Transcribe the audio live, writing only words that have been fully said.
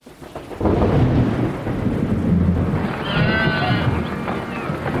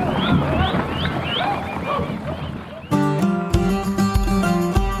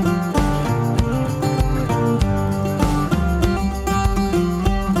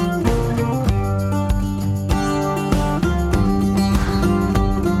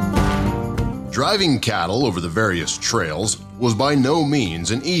Driving cattle over the various trails was by no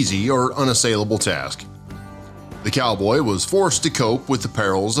means an easy or unassailable task. The cowboy was forced to cope with the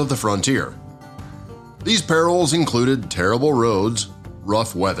perils of the frontier. These perils included terrible roads,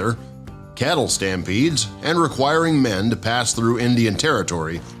 rough weather, cattle stampedes, and requiring men to pass through Indian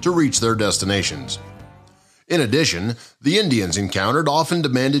territory to reach their destinations. In addition, the Indians encountered often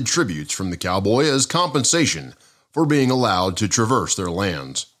demanded tributes from the cowboy as compensation for being allowed to traverse their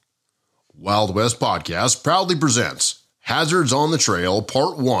lands. Wild West Podcast proudly presents Hazards on the Trail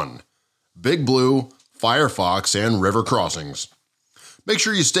Part 1, Big Blue, Firefox, and River Crossings. Make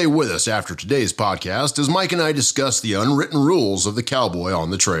sure you stay with us after today's podcast as Mike and I discuss the unwritten rules of the cowboy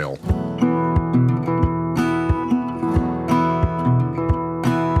on the trail.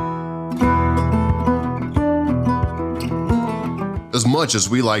 As much as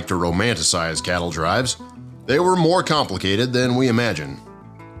we like to romanticize cattle drives, they were more complicated than we imagine.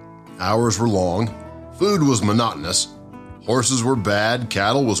 Hours were long, food was monotonous, horses were bad,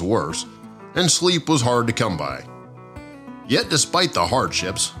 cattle was worse, and sleep was hard to come by. Yet despite the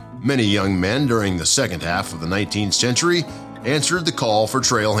hardships, many young men during the second half of the 19th century answered the call for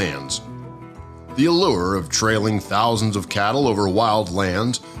trail hands. The allure of trailing thousands of cattle over wild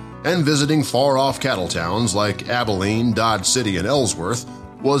lands and visiting far-off cattle towns like Abilene, Dodge City, and Ellsworth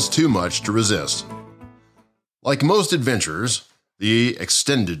was too much to resist. Like most adventurers, the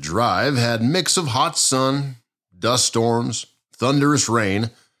extended drive had a mix of hot sun, dust storms, thunderous rain,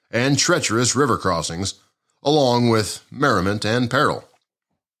 and treacherous river crossings, along with merriment and peril.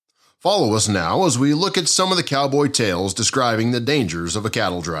 Follow us now as we look at some of the cowboy tales describing the dangers of a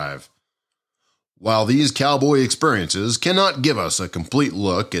cattle drive. While these cowboy experiences cannot give us a complete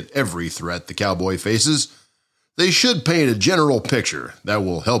look at every threat the cowboy faces, they should paint a general picture that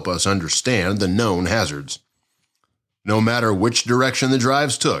will help us understand the known hazards. No matter which direction the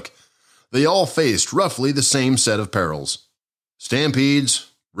drives took, they all faced roughly the same set of perils: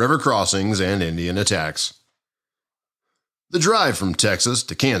 stampedes, river crossings, and Indian attacks. The drive from Texas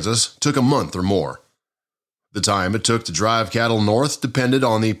to Kansas took a month or more. The time it took to drive cattle north depended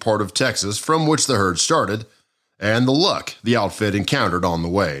on the part of Texas from which the herd started and the luck the outfit encountered on the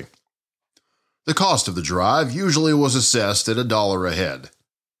way. The cost of the drive usually was assessed at $1 a head.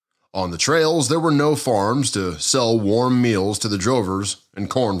 On the trails, there were no farms to sell warm meals to the drovers and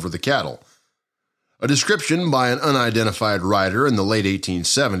corn for the cattle. A description by an unidentified writer in the late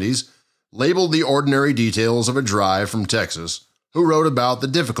 1870s labeled the ordinary details of a drive from Texas, who wrote about the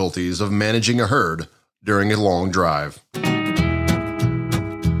difficulties of managing a herd during a long drive.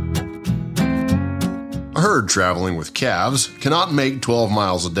 A herd traveling with calves cannot make 12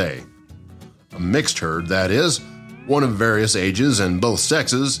 miles a day. A mixed herd, that is, one of various ages and both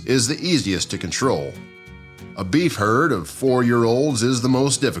sexes, is the easiest to control. A beef herd of 4-year-olds is the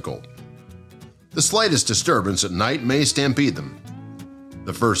most difficult. The slightest disturbance at night may stampede them.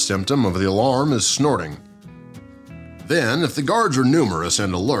 The first symptom of the alarm is snorting. Then, if the guards are numerous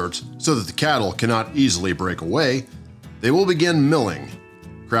and alert so that the cattle cannot easily break away, they will begin milling,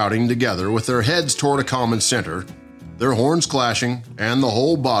 crowding together with their heads toward a common center, their horns clashing, and the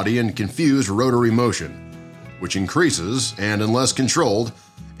whole body in confused rotary motion, which increases and, unless controlled,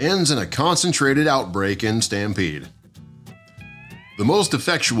 ends in a concentrated outbreak and stampede. The most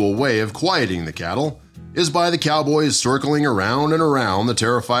effectual way of quieting the cattle is by the cowboys circling around and around the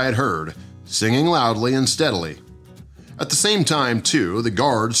terrified herd, singing loudly and steadily. At the same time, too, the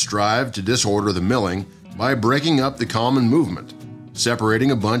guards strive to disorder the milling by breaking up the common movement,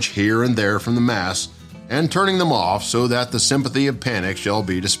 separating a bunch here and there from the mass, and turning them off so that the sympathy of panic shall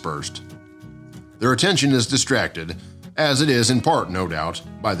be dispersed. Their attention is distracted, as it is in part, no doubt,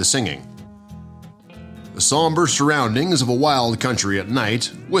 by the singing. The somber surroundings of a wild country at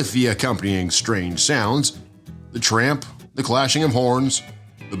night, with the accompanying strange sounds, the tramp, the clashing of horns,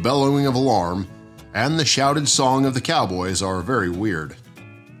 the bellowing of alarm, and the shouted song of the cowboys are very weird.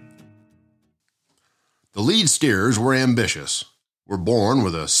 The lead steers were ambitious, were born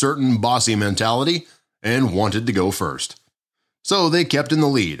with a certain bossy mentality, and wanted to go first. So they kept in the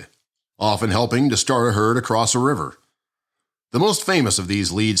lead, often helping to start a herd across a river. The most famous of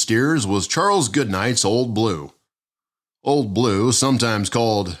these lead steers was Charles Goodnight's Old Blue. Old Blue, sometimes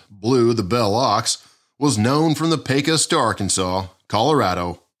called Blue the Bell Ox, was known from the Pecos to Arkansas,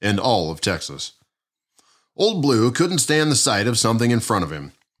 Colorado, and all of Texas. Old Blue couldn't stand the sight of something in front of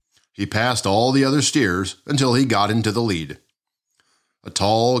him. He passed all the other steers until he got into the lead. A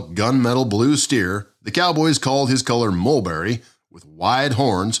tall, gunmetal blue steer, the cowboys called his color mulberry, with wide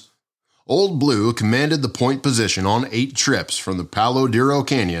horns, Old Blue commanded the point position on 8 trips from the Palo Duro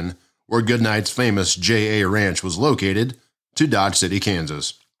Canyon, where Goodnight's famous J.A. Ranch was located, to Dodge City,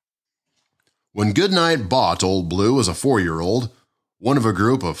 Kansas. When Goodnight bought Old Blue as a 4-year-old, one of a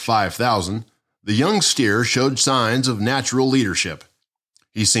group of 5,000, the young steer showed signs of natural leadership.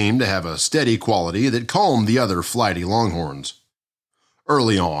 He seemed to have a steady quality that calmed the other flighty longhorns.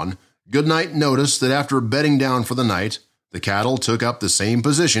 Early on, Goodnight noticed that after bedding down for the night, the cattle took up the same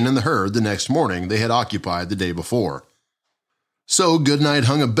position in the herd the next morning they had occupied the day before. So Goodnight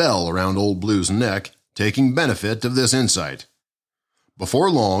hung a bell around Old Blue's neck, taking benefit of this insight.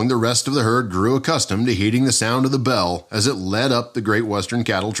 Before long, the rest of the herd grew accustomed to heeding the sound of the bell as it led up the Great Western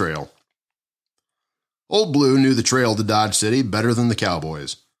Cattle Trail. Old Blue knew the trail to Dodge City better than the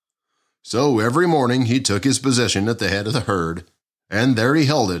cowboys. So every morning he took his position at the head of the herd, and there he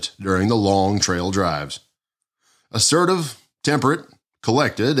held it during the long trail drives. Assertive, temperate,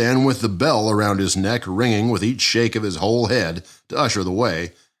 collected, and with the bell around his neck ringing with each shake of his whole head to usher the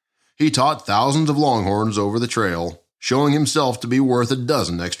way, he taught thousands of longhorns over the trail, showing himself to be worth a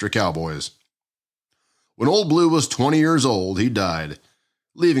dozen extra cowboys. When Old Blue was 20 years old, he died,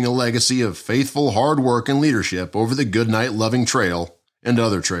 leaving a legacy of faithful hard work and leadership over the Goodnight-loving trail and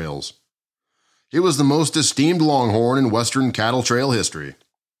other trails. He was the most esteemed longhorn in Western cattle trail history.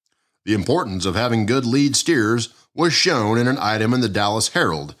 The importance of having good lead steers was shown in an item in the Dallas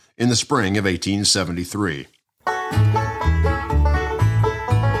Herald in the spring of 1873.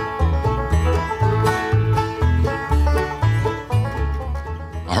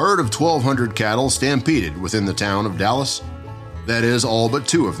 A herd of 1,200 cattle stampeded within the town of Dallas. That is, all but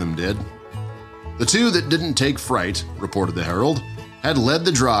 2 of them did. The 2 that didn't take fright, reported the Herald, had led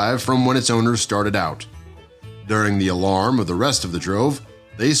the drive from when its owners started out. During the alarm of the rest of the drove,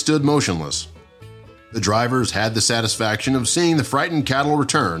 they stood motionless. The drivers had the satisfaction of seeing the frightened cattle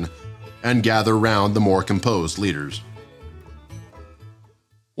return and gather round the more composed leaders.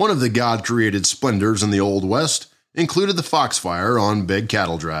 One of the God-created splendors in the Old West included the foxfire on big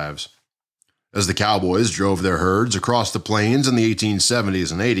cattle drives. As the cowboys drove their herds across the plains in the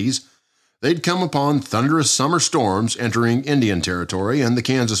 1870s and 80s, they'd come upon thunderous summer storms entering Indian Territory and the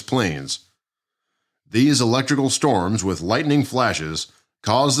Kansas plains. These electrical storms with lightning flashes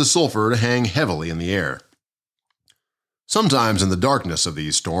caused the sulfur to hang heavily in the air. Sometimes in the darkness of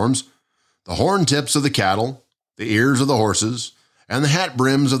these storms, the horn tips of the cattle, the ears of the horses, and the hat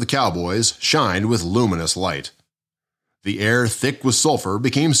brims of the cowboys shined with luminous light. The air thick with sulfur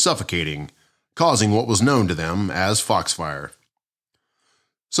became suffocating, causing what was known to them as foxfire.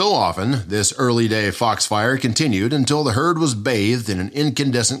 So often, this early-day foxfire continued until the herd was bathed in an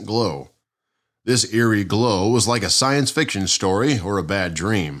incandescent glow. This eerie glow was like a science fiction story or a bad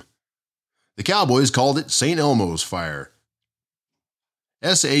dream. The cowboys called it St. Elmo's fire.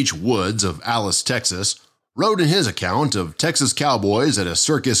 S.H. Woods of Alice, Texas, wrote in his account of Texas cowboys at a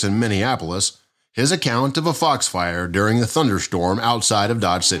circus in Minneapolis his account of a foxfire during the thunderstorm outside of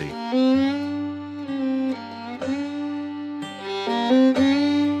Dodge City.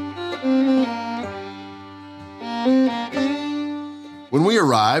 When we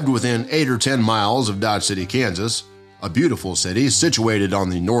arrived within 8 or 10 miles of Dodge City, Kansas, a beautiful city situated on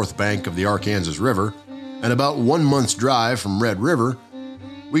the north bank of the Arkansas River, and about 1 month's drive from Red River,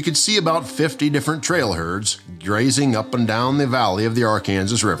 we could see about 50 different trail herds grazing up and down the valley of the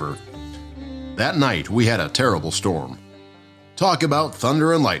Arkansas River. That night, we had a terrible storm. Talk about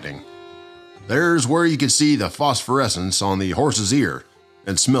thunder and lightning. There's where you could see the phosphorescence on the horse's ear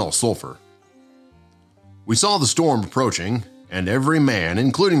and smell sulfur. We saw the storm approaching, and every man,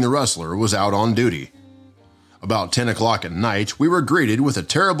 including the rustler, was out on duty. About 10 o'clock at night, we were greeted with a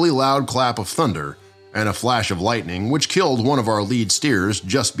terribly loud clap of thunder and a flash of lightning which killed one of our lead steers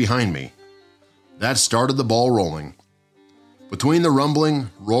just behind me. That started the ball rolling. Between the rumbling,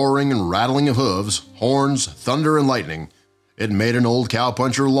 roaring, and rattling of hooves, horns, thunder, and lightning, it made an old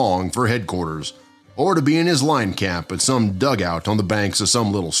cowpuncher long for headquarters, or to be in his line camp at some dugout on the banks of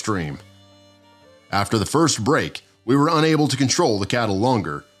some little stream. After the first break, we were unable to control the cattle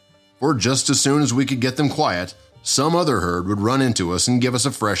longer, for just as soon as we could get them quiet, some other herd would run into us and give us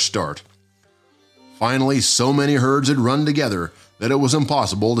a fresh start. Finally, so many herds had run together that it was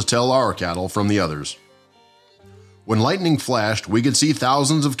impossible to tell our cattle from the others. When lightning flashed, we could see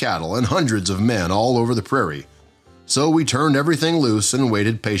thousands of cattle and hundreds of men all over the prairie, so we turned everything loose and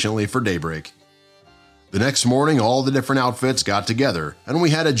waited patiently for daybreak. The next morning, all the different outfits got together, and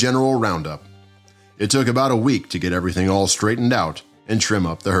we had a general roundup. It took about a week to get everything all straightened out and trim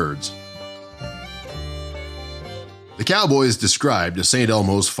up the herds. The cowboys described a St.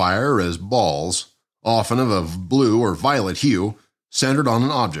 Elmo's fire as balls, often of a blue or violet hue, centered on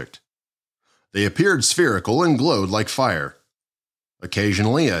an object. They appeared spherical and glowed like fire.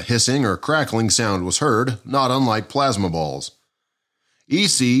 Occasionally, a hissing or crackling sound was heard, not unlike plasma balls.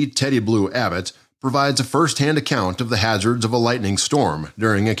 E.C. Teddy Blue Abbott provides a first-hand account of the hazards of a lightning storm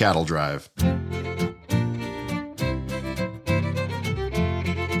during a cattle drive.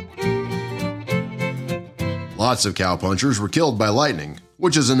 Lots of cowpunchers were killed by lightning,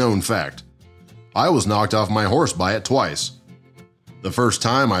 which is a known fact. I was knocked off my horse by it twice. The first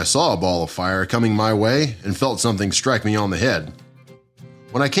time I saw a ball of fire coming my way and felt something strike me on the head.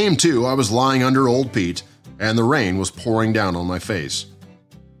 When I came to, I was lying under Old Pete, and the rain was pouring down on my face.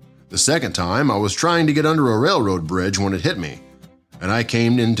 The second time, I was trying to get under a railroad bridge when it hit me, and I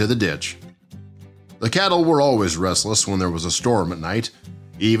came into the ditch. The cattle were always restless when there was a storm at night,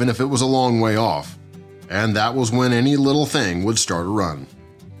 even if it was a long way off, and that was when any little thing would start a run.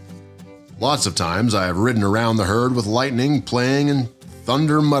 Lots of times I have ridden around the herd with lightning playing and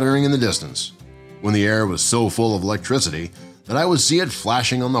thunder muttering in the distance, when the air was so full of electricity that I would see it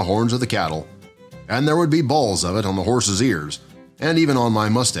flashing on the horns of the cattle, and there would be balls of it on the horse's ears, and even on my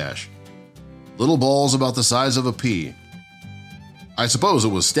mustache. Little balls about the size of a pea. I suppose it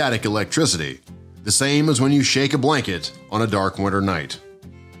was static electricity, the same as when you shake a blanket on a dark winter night.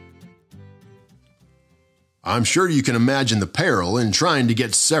 I'm sure you can imagine the peril in trying to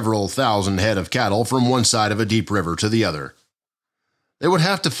get several thousand head of cattle from one side of a deep river to the other. They would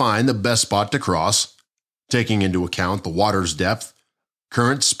have to find the best spot to cross, taking into account the water's depth,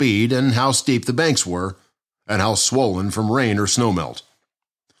 current speed, and how steep the banks were, and how swollen from rain or snowmelt.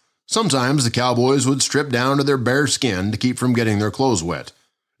 Sometimes the cowboys would strip down to their bare skin to keep from getting their clothes wet,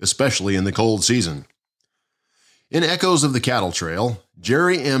 especially in the cold season. In Echoes of the Cattle Trail,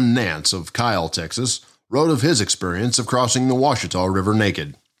 Jerry M. Nance of Kyle, Texas, wrote of his experience of crossing the Ouachita River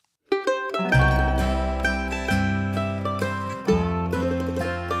naked.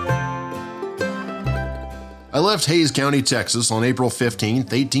 I left Hays County, Texas on April 15,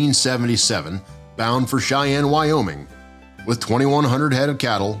 1877, bound for Cheyenne, Wyoming, with 2,100 head of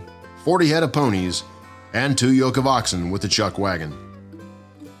cattle, 40 head of ponies, and 2 yoke of oxen with the chuck wagon.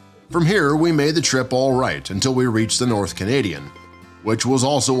 From here, we made the trip all right until we reached the North Canadian, which was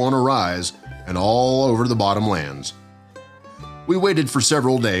also on a rise and all over the bottomlands. We waited for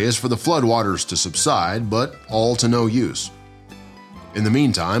several days for the floodwaters to subside, but all to no use. In the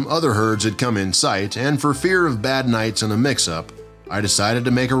meantime, other herds had come in sight, and for fear of bad nights and a mix-up, I decided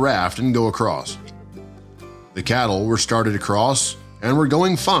to make a raft and go across. The cattle were started across and were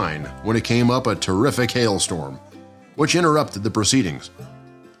going fine when it came up a terrific hailstorm, which interrupted the proceedings.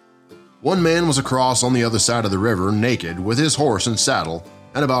 One man was across on the other side of the river naked with his horse and saddle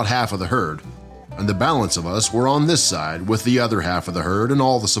and about half of the herd, and the balance of us were on this side with the other half of the herd and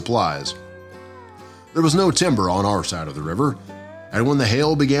all the supplies. There was no timber on our side of the river, and when the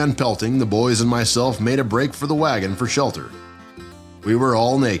hail began pelting, the boys and myself made a break for the wagon for shelter. We were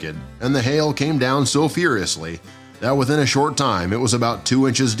all naked, and the hail came down so furiously that within a short time it was about 2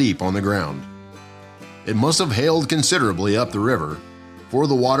 inches deep on the ground. It must have hailed considerably up the river, for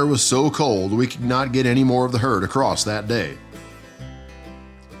the water was so cold we could not get any more of the herd across that day.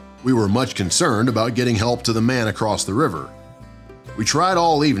 We were much concerned about getting help to the man across the river. We tried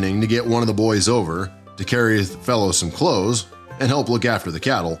all evening to get one of the boys over to carry the fellow some clothes and help look after the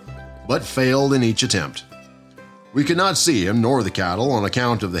cattle, but failed in each attempt. We could not see him nor the cattle on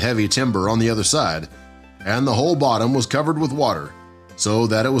account of the heavy timber on the other side, and the whole bottom was covered with water, so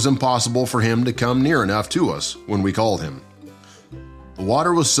that it was impossible for him to come near enough to us when we called him. The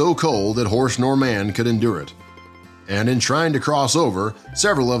water was so cold that horse nor man could endure it, and in trying to cross over,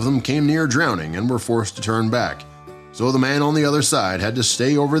 several of them came near drowning and were forced to turn back, so the man on the other side had to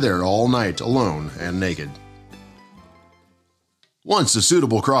stay over there all night alone and naked. Once a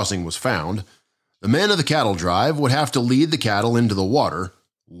suitable crossing was found, the men of the cattle drive would have to lead the cattle into the water,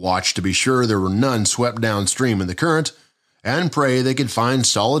 watch to be sure there were none swept downstream in the current, and pray they could find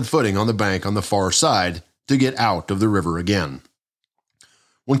solid footing on the bank on the far side to get out of the river again.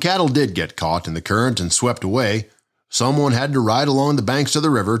 When cattle did get caught in the current and swept away, someone had to ride along the banks of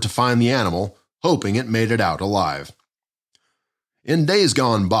the river to find the animal, hoping it made it out alive. In Days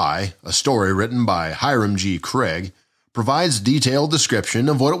Gone By, a story written by Hiram G. Craig, provides detailed description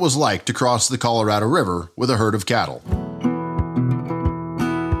of what it was like to cross the Colorado River with a herd of cattle.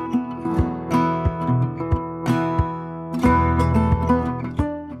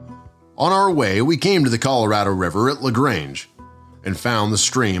 On our way, we came to the Colorado River at LaGrange and found the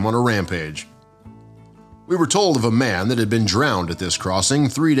stream on a rampage. We were told of a man that had been drowned at this crossing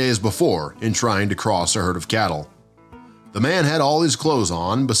 3 days before in trying to cross a herd of cattle. The man had all his clothes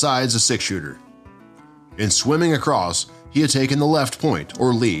on besides a six-shooter. In swimming across, he had taken the left point,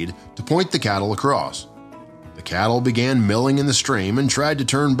 or lead, to point the cattle across. The cattle began milling in the stream and tried to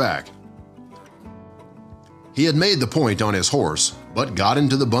turn back. He had made the point on his horse, but got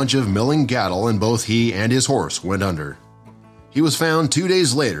into the bunch of milling cattle and both he and his horse went under. He was found 2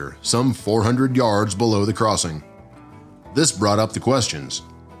 days later, some 400 yards below the crossing. This brought up the questions.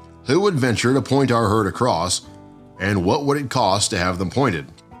 Who would venture to point our herd across, and what would it cost to have them pointed?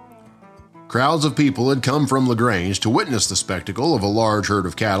 Crowds of people had come from LaGrange to witness the spectacle of a large herd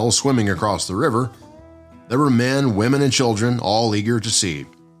of cattle swimming across the river. There were men, women, and children, all eager to see.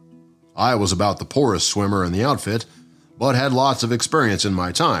 I was about the poorest swimmer in the outfit, but had lots of experience in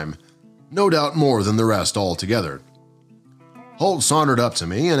my time, no doubt more than the rest altogether. Holt sauntered up to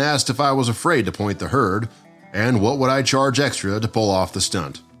me and asked if I was afraid to point the herd, and what would I charge extra to pull off the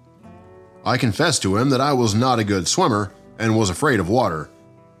stunt. I confessed to him that I was not a good swimmer and was afraid of water,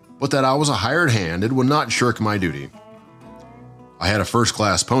 but that I was a hired hand and would not shirk my duty. I had a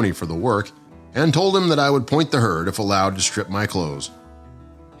first-class pony for the work, and told him that I would point the herd if allowed to strip my clothes.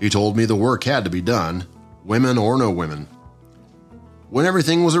 He told me the work had to be done, women or no women. When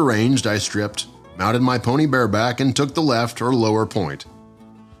everything was arranged, I stripped, mounted my pony bareback, and took the left or lower point.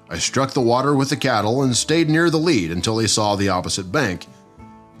 I struck the water with the cattle and stayed near the lead until they saw the opposite bank.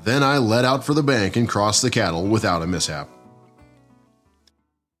 Then I led out for the bank and crossed the cattle without a mishap.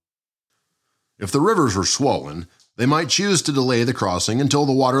 If the rivers were swollen, they might choose to delay the crossing until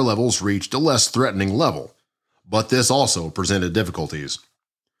the water levels reached a less threatening level, but this also presented difficulties.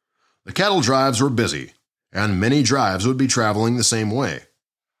 The cattle drives were busy, and many drives would be traveling the same way.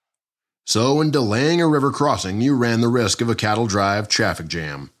 So in delaying a river crossing, you ran the risk of a cattle drive traffic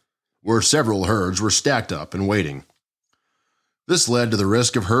jam, where several herds were stacked up and waiting. This led to the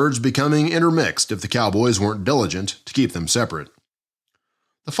risk of herds becoming intermixed if the cowboys weren't diligent to keep them separate.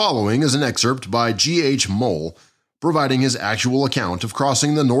 The following is an excerpt by G.H. Mole providing his actual account of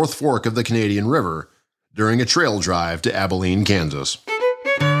crossing the North Fork of the Canadian River during a trail drive to Abilene, Kansas.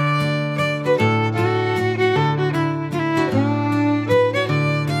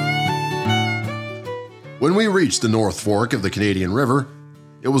 When we reached the North Fork of the Canadian River,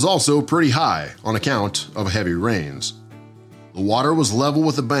 it was also pretty high on account of heavy rains. The water was level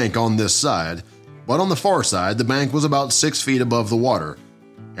with the bank on this side, but on the far side the bank was about 6 feet above the water,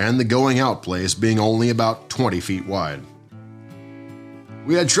 and the going out place being only about 20 feet wide.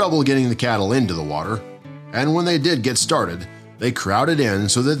 We had trouble getting the cattle into the water, and when they did get started, they crowded in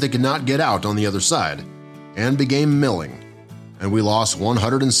so that they could not get out on the other side, and began milling, and we lost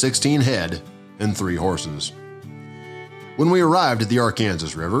 116 head and 3 horses. When we arrived at the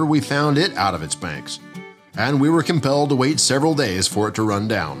Arkansas River, we found it out of its banks, and we were compelled to wait several days for it to run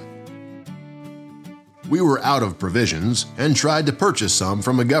down. We were out of provisions and tried to purchase some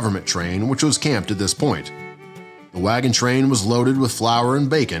from a government train which was camped at this point. The wagon train was loaded with flour and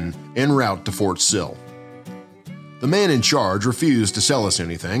bacon en route to Fort Sill. The man in charge refused to sell us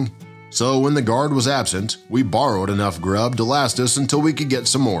anything, so when the guard was absent, we borrowed enough grub to last us until we could get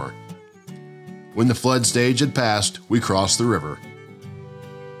some more. When the flood stage had passed, we crossed the river.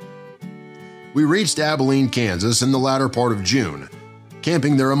 We reached Abilene, Kansas in the latter part of June,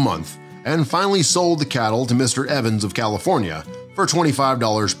 camping there a month, and finally sold the cattle to Mr. Evans of California for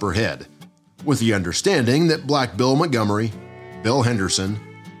 $25 per head, with the understanding that Black Bill Montgomery, Bill Henderson,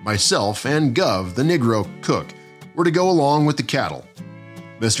 myself, and Gov, the Negro cook, were to go along with the cattle.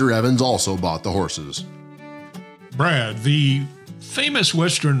 Mr. Evans also bought the horses. Brad, the famous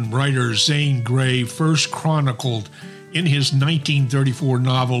Western writer Zane Grey first chronicled in his 1934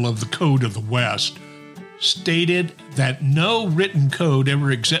 novel of The Code of the West, stated that no written code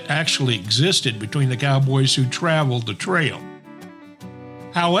ever actually existed between the cowboys who traveled the trail.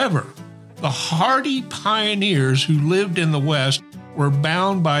 However, the hardy pioneers who lived in the West were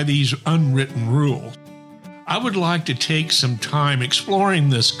bound by these unwritten rules. I would like to take some time exploring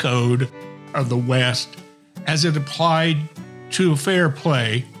this code of the West as it applied to fair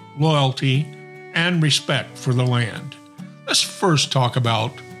play, loyalty, and respect for the land. Let's first talk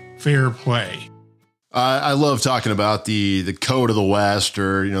about fair play. I love talking about the Code of the West,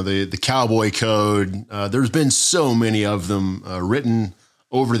 or the Cowboy Code. There's been so many of them written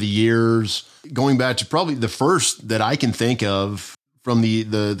over the years, going back to probably the first that I can think of from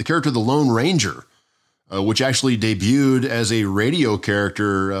the character the Lone Ranger, which actually debuted as a radio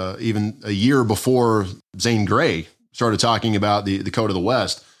character even a year before Zane Grey started talking about the Code of the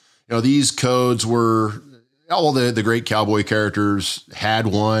West. These codes were, all the great cowboy characters had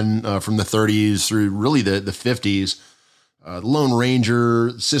one from the 30s through really the 50s. The Lone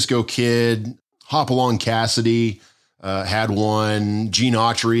Ranger, Cisco Kid, Hopalong Cassidy had one. Gene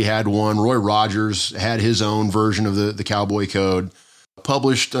Autry had one. Roy Rogers had his own version of the Cowboy Code,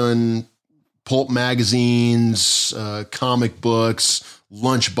 published on pulp magazines, comic books,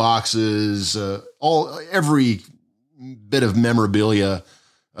 lunch boxes, every bit of memorabilia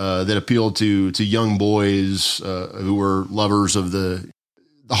that appealed to young boys who were lovers of the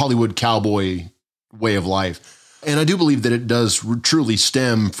Hollywood cowboy way of life. And I do believe that it does truly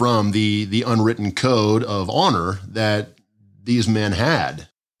stem from the unwritten code of honor that these men had.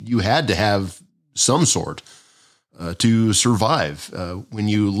 You had to have some sort to survive. When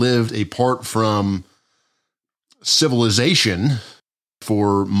you lived apart from civilization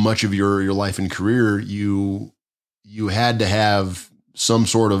for much of your life and career, you had to have some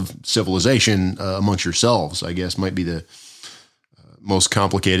sort of civilization amongst yourselves, I guess might be the most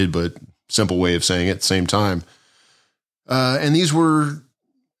complicated but simple way of saying it at the same time. And these were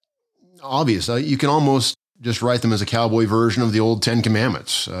obvious. You can almost just write them as a cowboy version of the old 10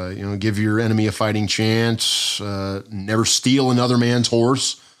 Commandments. Give your enemy a fighting chance, never steal another man's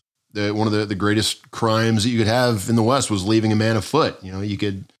horse. One of the greatest crimes that you could have in the West was leaving a man afoot. You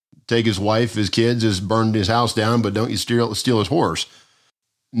could take his wife, his kids, has burned his house down, but don't you steal his horse.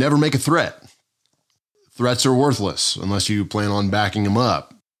 Never make a threat. Threats are worthless unless you plan on backing them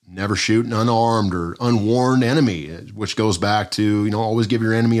up. Never shoot an unarmed or unwarned enemy, which goes back to, always give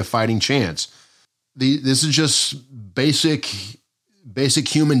your enemy a fighting chance. This is just basic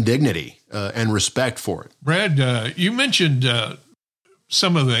human dignity and respect for it. Brad, you mentioned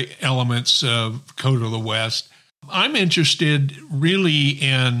some of the elements of Code of the West. I'm interested really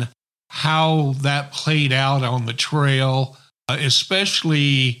in how that played out on the trail,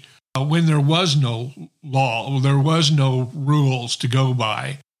 especially when there was no law, there was no rules to go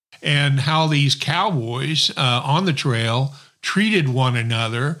by, and how these cowboys on the trail treated one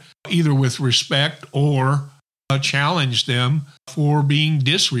another, either with respect or challenged them for being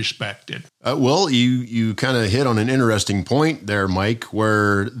disrespected. Well, you kind of hit on an interesting point there, Mike,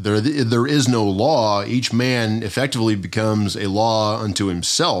 where there is no law. Each man effectively becomes a law unto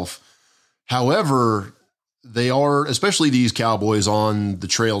himself. However, they are, especially these cowboys on the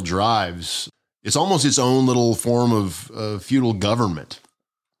trail drives, it's almost its own little form of feudal government,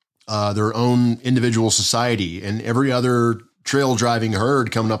 their own individual society, and every other trail driving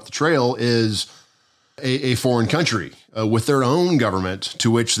herd coming up the trail is a foreign country with their own government to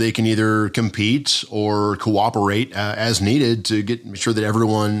which they can either compete or cooperate as needed to make sure that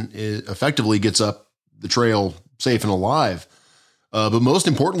everyone effectively gets up the trail safe and alive. But most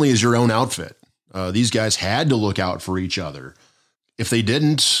importantly is your own outfit. These guys had to look out for each other. If they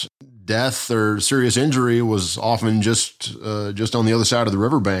didn't, death or serious injury was often just on the other side of the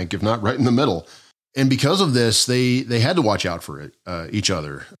riverbank, if not right in the middle. And because of this, they had to watch out for each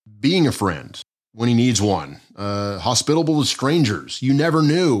other. Being a friend when he needs one, hospitable to strangers. You never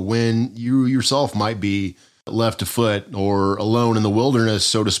knew when you yourself might be left afoot or alone in the wilderness,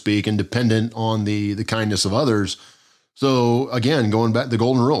 so to speak, and dependent on the kindness of others. So again, going back to the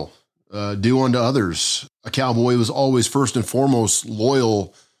golden rule, do unto others. A cowboy was always first and foremost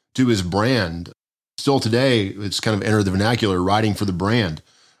loyal to his brand. Still today, it's kind of entered the vernacular, riding for the brand.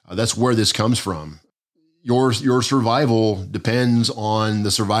 That's where this comes from. Your survival depends on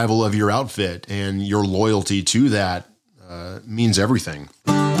the survival of your outfit, and your loyalty to that means everything.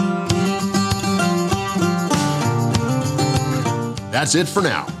 That's it for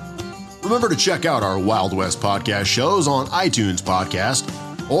now. Remember to check out our Wild West podcast shows on iTunes Podcast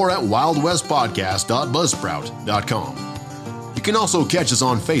or at wildwestpodcast.buzzsprout.com. You can also catch us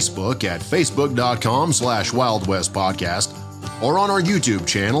on Facebook at facebook.com/Wild West Podcast or on our YouTube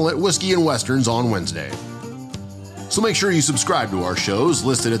channel at Whiskey and Westerns on Wednesday. So make sure you subscribe to our shows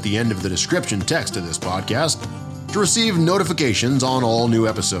listed at the end of the description text of this podcast to receive notifications on all new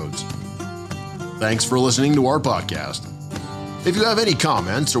episodes. Thanks for listening to our podcast. If you have any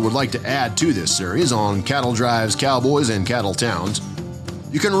comments or would like to add to this series on cattle drives, cowboys, and cattle towns,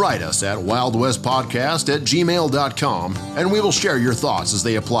 you can write us at wildwestpodcast@gmail.com, and we will share your thoughts as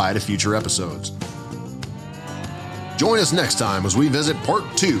they apply to future episodes. Join us next time as we visit Part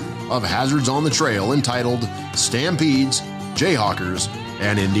 2 of Hazards on the Trail, entitled Stampedes, Jayhawkers,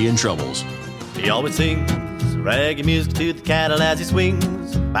 and Indian Troubles. He always sings reggae music to the cattle as he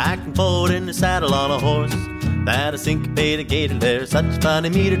swings back and forward in the saddle on a horse. That a syncopated gator, there's such a funny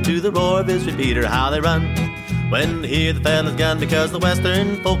meter to the roar of his repeater. How they run when they hear the fella's gun, because the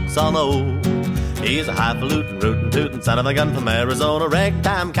western folks all know he's a highfalutin, rootin' tootin' son of a gun from Arizona,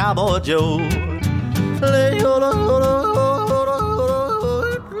 ragtime cowboy Joe.